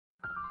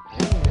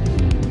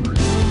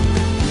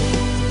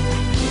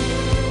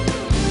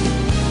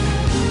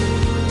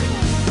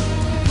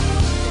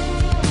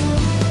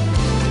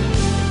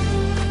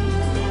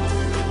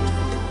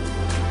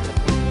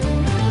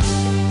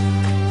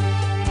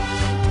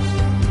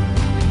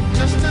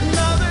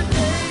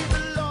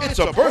It's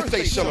a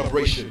birthday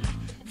celebration.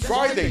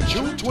 Friday,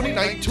 June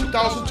 29,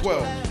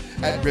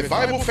 2012 at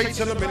Revival Faith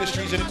Center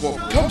Ministries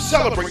Incorporated. Come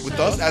celebrate with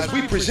us as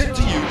we present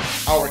to you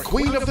our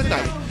Queen of the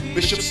Night,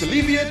 Bishop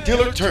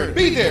DILLARD Turner.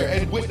 Be there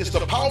and witness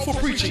the powerful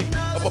preaching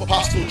of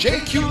Apostle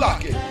J.Q.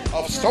 Lockett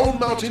of Stone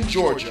Mountain,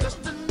 Georgia.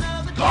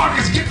 God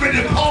is getting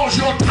ready to pause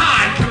your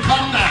time to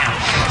come now.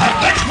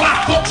 That's why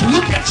folks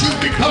look at you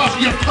because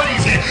you're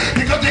crazy,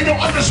 because they don't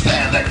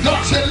understand that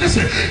God said,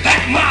 listen,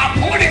 at my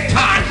appointed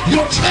time,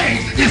 your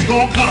change is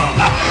going to come.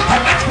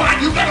 And that's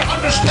why you got to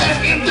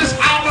understand in this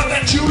hour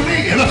that you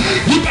live,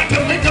 you got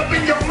to make up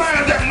in your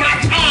mind that my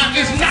time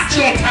is not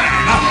your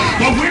time.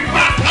 But when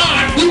my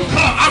time do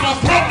come, I'm going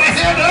to throw my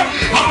head up,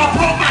 I'm going to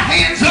throw my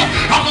hands up,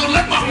 I'm going to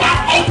let my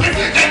mouth open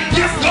and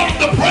give God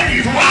the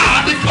praise.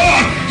 Why?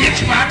 Because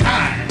it's my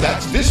time.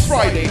 That's this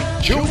Friday,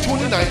 June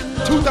 29,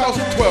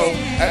 2012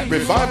 at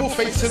Revival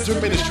Faith Center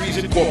Ministries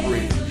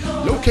Incorporated,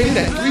 located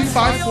at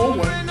 3541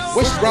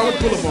 West Broward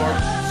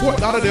Boulevard, Fort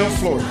Lauderdale,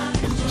 Florida.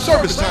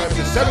 Service times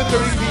at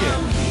 7:30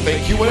 p.m.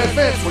 Thank you in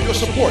advance for your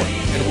support,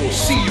 and we'll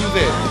see you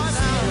there.